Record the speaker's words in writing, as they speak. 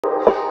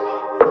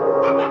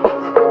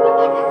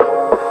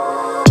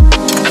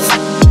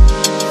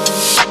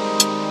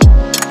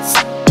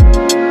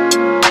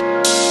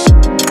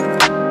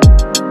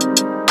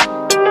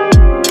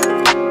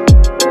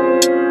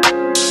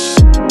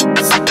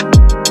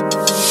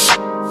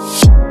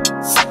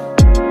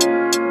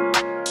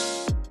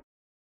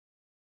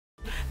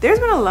There's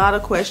been a lot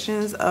of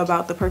questions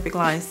about the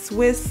PerfectLine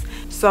Swiss,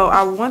 so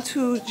I want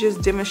to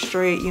just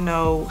demonstrate, you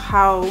know,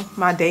 how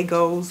my day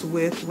goes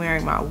with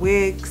wearing my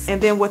wigs,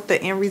 and then what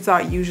the end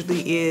result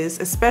usually is,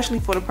 especially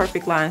for the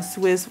PerfectLine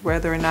Swiss,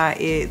 whether or not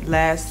it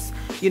lasts,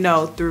 you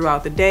know,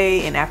 throughout the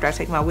day, and after I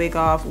take my wig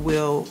off,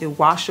 will it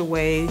wash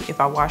away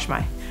if I wash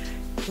my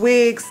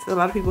wigs. A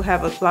lot of people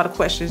have a lot of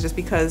questions just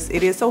because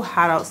it is so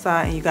hot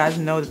outside, and you guys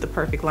know that the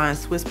PerfectLine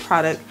Swiss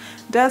product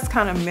does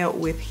kind of melt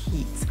with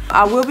heat.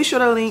 I will be sure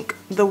to link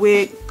the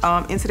wig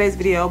in today's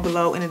video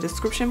below in the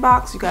description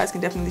box. You guys can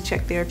definitely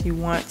check there if you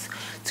want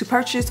to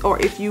purchase or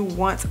if you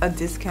want a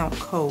discount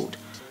code.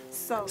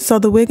 So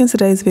the wig in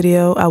today's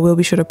video, I will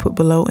be sure to put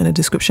below in the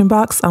description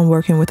box. I'm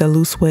working with a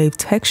loose wave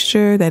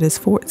texture that is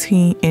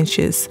 14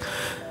 inches.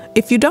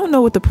 If you don't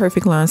know what the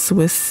PerfectLine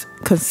Swiss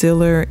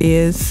concealer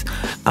is,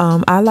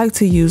 I like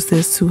to use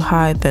this to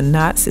hide the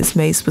knots. It's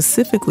made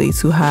specifically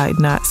to hide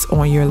knots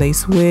on your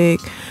lace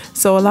wig.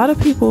 So a lot of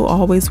people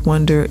always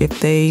wonder if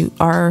they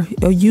are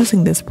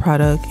using this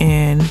product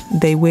and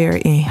they wear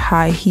it in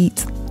high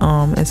heat,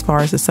 as far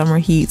as the summer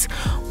heat,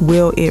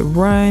 will it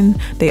run?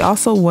 They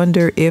also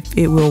wonder if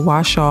it will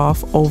wash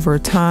off over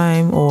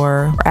time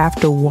or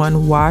after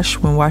one wash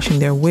when washing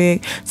their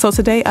wig. So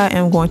today I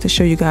am going to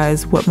show you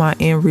guys what my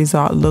end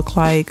result look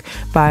like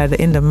by the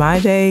end of my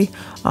day.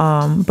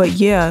 But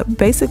yeah,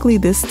 basically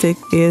this stick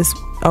is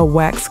a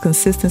wax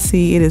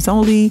consistency. It is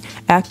only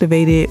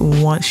activated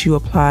once you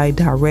apply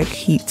direct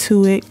heat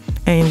to it.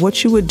 And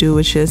what you would do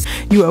is just,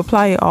 you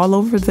apply it all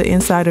over the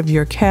inside of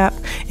your cap.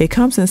 It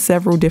comes in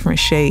several different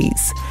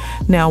shades.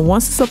 Now,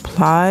 once it's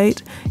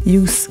applied,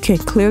 you can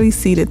clearly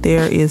see that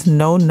there is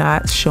no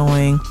knots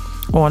showing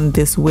on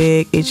this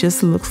wig. It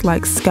just looks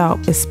like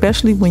scalp,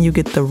 especially when you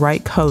get the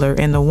right color.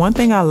 And the one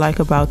thing I like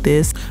about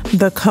this,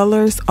 the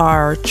colors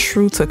are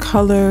true to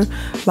color.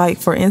 Like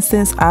for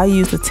instance, I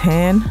use a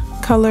tan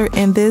color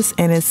in this,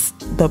 and it's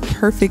the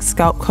perfect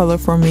scalp color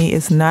for me.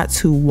 It's not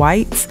too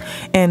white,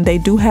 and they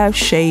do have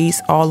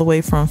shades all the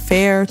way from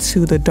fair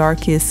to the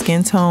darkest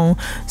skin tone.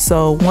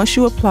 So once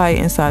you apply it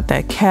inside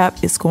that cap,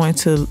 it's going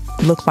to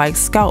look like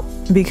scalp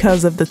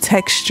because of the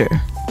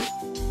texture.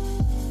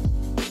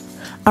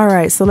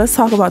 Alright, so let's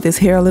talk about this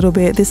hair a little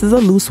bit. This is a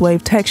loose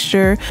wave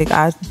texture.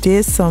 I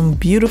did some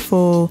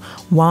beautiful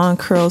wand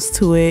curls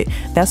to it.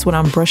 That's what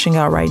I'm brushing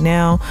out right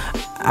now.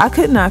 I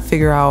could not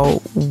figure out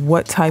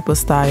what type of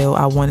style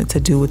I wanted to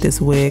do with this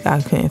wig. I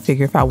couldn't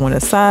figure if I want a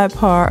side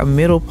part, a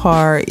middle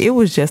part. It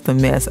was just a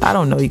mess. I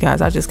don't know, you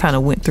guys. I just kind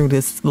of went through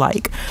this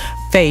like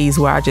phase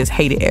where I just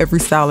hated every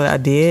style that I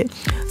did.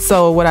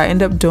 So what I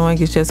end up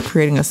doing is just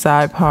creating a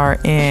side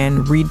part and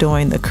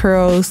redoing the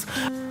curls.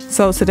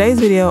 So today's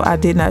video, I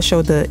did not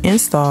show the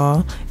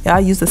install. I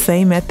used the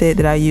same method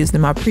that I used in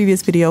my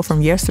previous video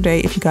from yesterday.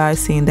 If you guys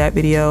seen that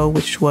video,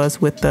 which was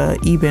with the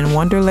Eben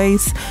Wonder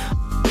Lace.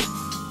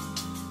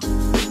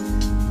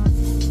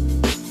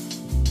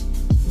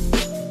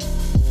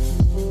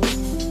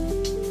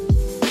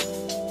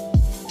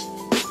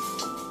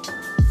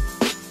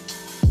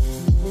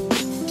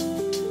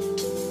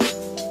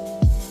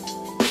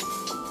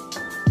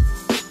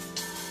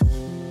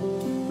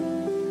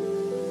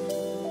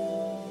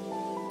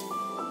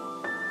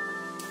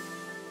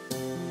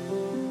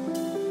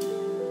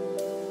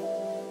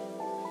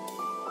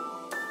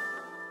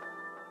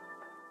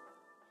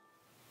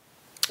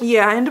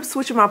 Yeah, I ended up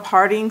switching my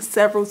parting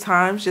several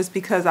times just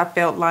because I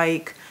felt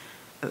like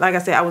I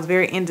said, I was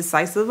very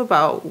indecisive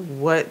about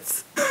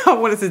what I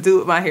wanted to do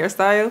with my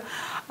hairstyle.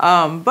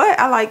 But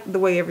I like the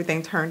way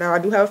everything turned out. I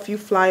do have a few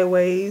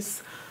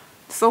flyaways.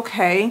 It's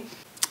okay.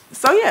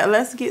 So yeah,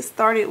 let's get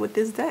started with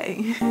this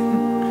day.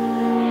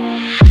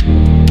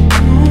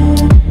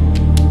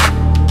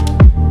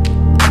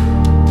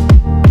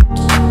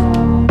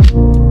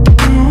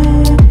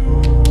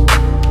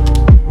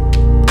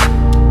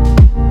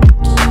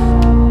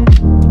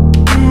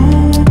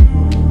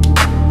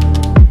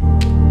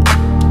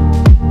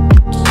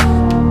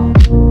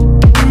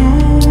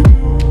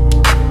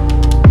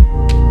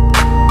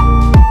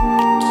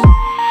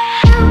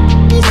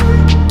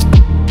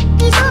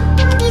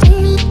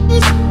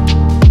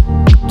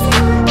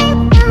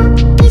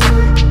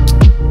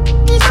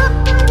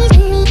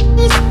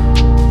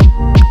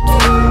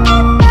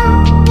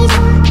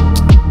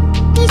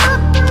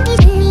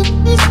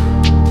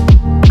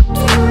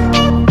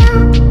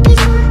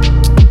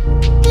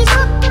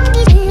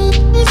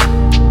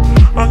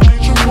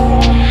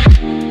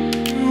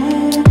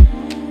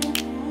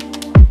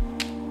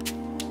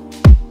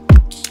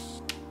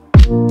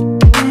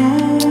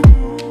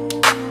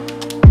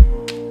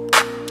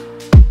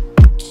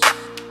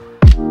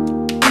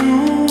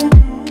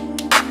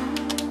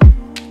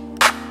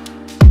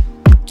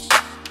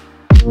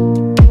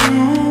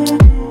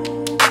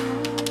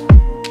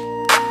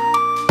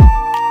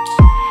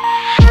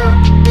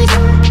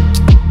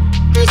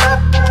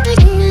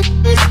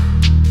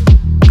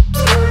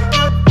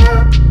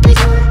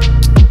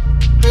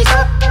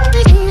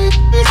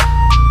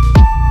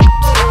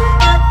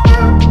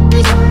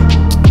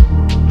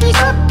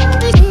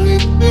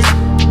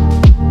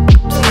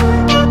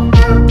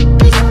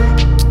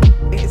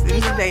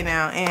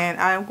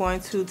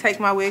 to take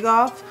my wig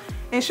off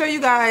and show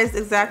you guys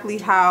exactly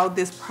how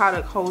this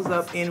product holds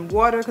up in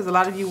water, because a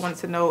lot of you wanted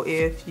to know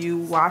if you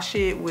wash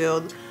it,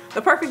 will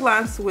the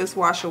PerfectLine Swiss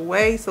wash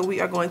away? So we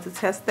are going to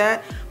test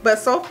that. But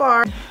so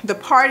far, the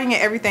parting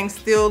and everything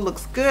still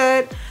looks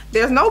good.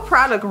 There's no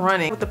product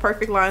running with the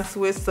PerfectLine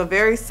Swiss. It's a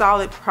very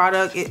solid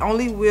product. It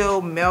only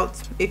will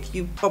melt if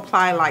you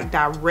apply like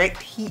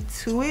direct heat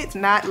to it,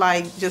 not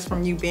like just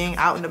from you being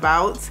out and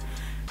about.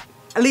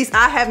 At least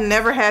I have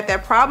never had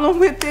that problem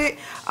with it.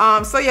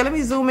 So yeah, let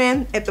me zoom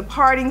in at the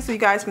parting so you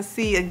guys can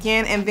see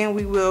again, and then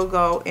we will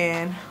go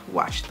and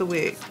wash the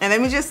wig. And let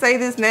me just say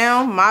this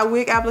now, my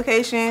wig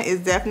application is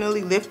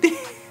definitely lifting,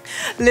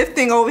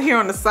 lifting over here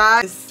on the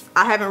side.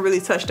 I haven't really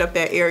touched up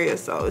that area,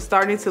 so it's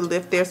starting to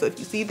lift there. So if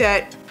you see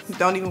that,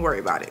 don't even worry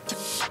about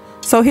it.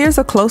 So here's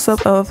a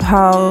close-up of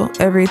how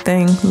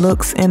everything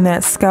looks in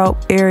that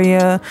scalp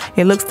area.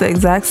 It looks the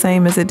exact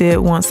same as it did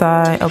once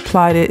I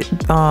applied it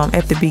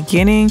at the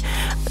beginning.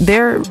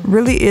 There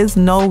really is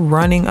no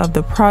running of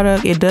the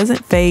product. It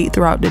doesn't fade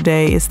throughout the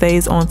day. It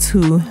stays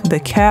onto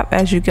the cap,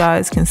 as you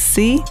guys can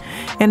see.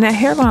 And that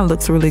hairline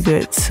looks really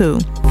good too.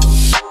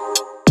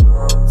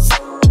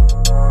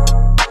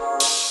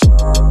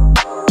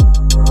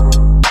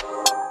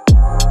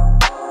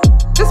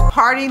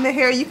 Parting the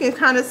hair, you can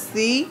kind of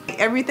see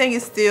everything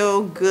is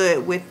still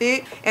good with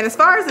it. And as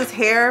far as this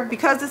hair,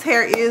 because this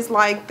hair is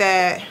like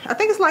that, I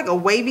think it's like a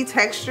wavy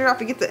texture. I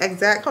forget the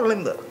exact, hold on, let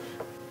me look.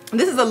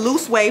 This is a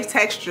loose wave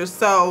texture.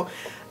 So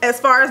as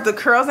far as the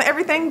curls and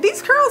everything,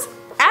 these curls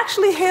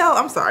actually held,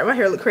 I'm sorry, my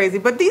hair look crazy,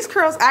 but these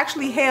curls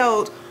actually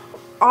held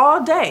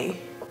all day.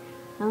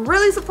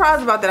 Really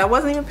surprised about that. I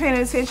wasn't even paying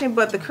attention,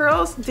 but the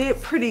curls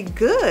did pretty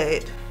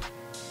good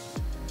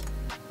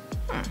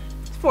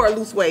for a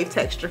loose wave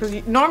texture,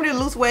 because normally the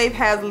loose wave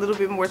has a little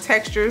bit more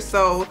texture,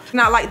 so it's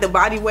not like the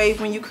body wave.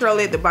 When you curl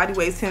it, the body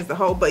wave tends to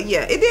hold. But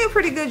yeah, it did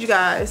pretty good, you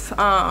guys.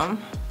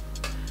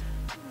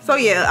 So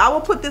yeah, I will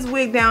put this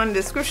wig down in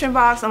the description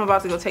box. I'm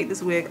about to go take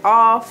this wig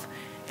off,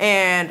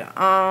 and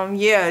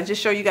yeah,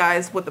 just show you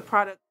guys what the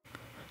product.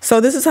 So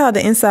this is how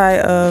the inside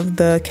of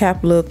the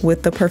cap look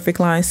with the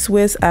PerfectLine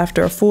Swiss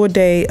after a full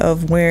day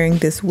of wearing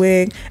this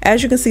wig.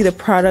 As you can see, the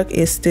product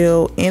is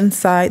still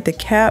inside the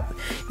cap.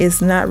 It's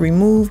not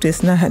removed,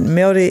 it's not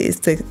melted, it's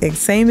the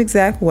same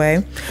exact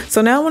way.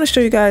 So now I want to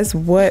show you guys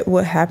what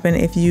would happen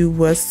if you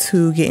was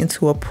to get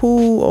into a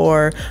pool,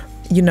 or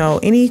you know,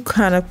 any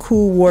kind of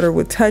cool water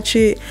would touch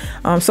it.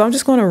 So I'm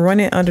just going to run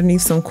it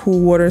underneath some cool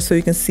water so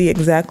you can see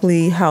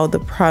exactly how the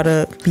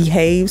product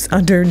behaves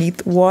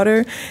underneath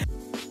water.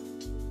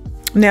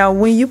 Now,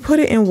 when you put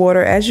it in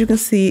water, as you can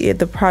see,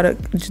 the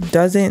product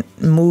doesn't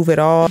move at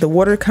all. The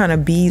water kind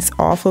of beads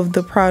off of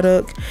the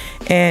product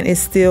and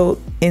it's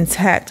still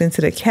intact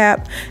into the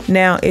cap.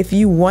 Now, if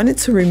you wanted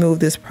to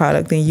remove this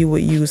product, then you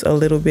would use a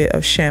little bit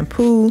of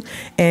shampoo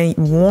and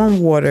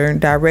warm water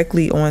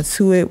directly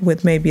onto it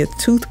with maybe a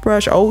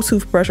toothbrush, old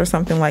toothbrush or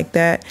something like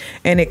that,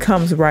 and it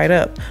comes right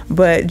up.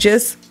 But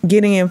just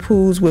getting in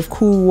pools with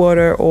cool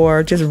water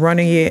or just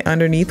running it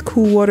underneath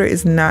cool water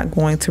is not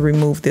going to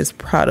remove this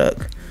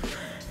product.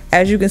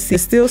 As you can see,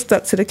 it's still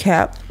stuck to the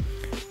cap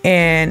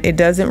and it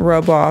doesn't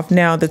rub off.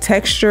 Now, the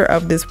texture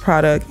of this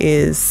product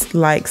is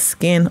like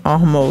skin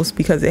almost,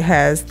 because it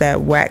has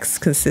that wax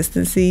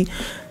consistency.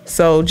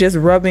 So just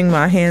rubbing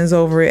my hands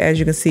over it, as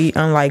you can see,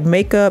 unlike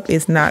makeup,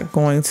 it's not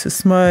going to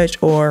smudge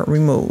or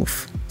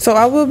remove. So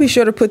I will be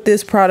sure to put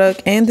this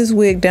product and this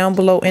wig down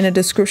below in the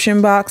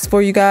description box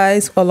for you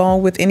guys,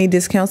 along with any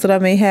discounts that I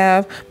may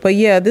have. But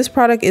yeah, this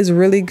product is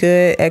really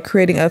good at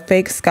creating a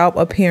fake scalp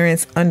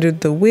appearance under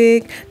the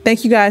wig.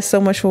 Thank you guys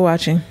so much for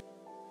watching.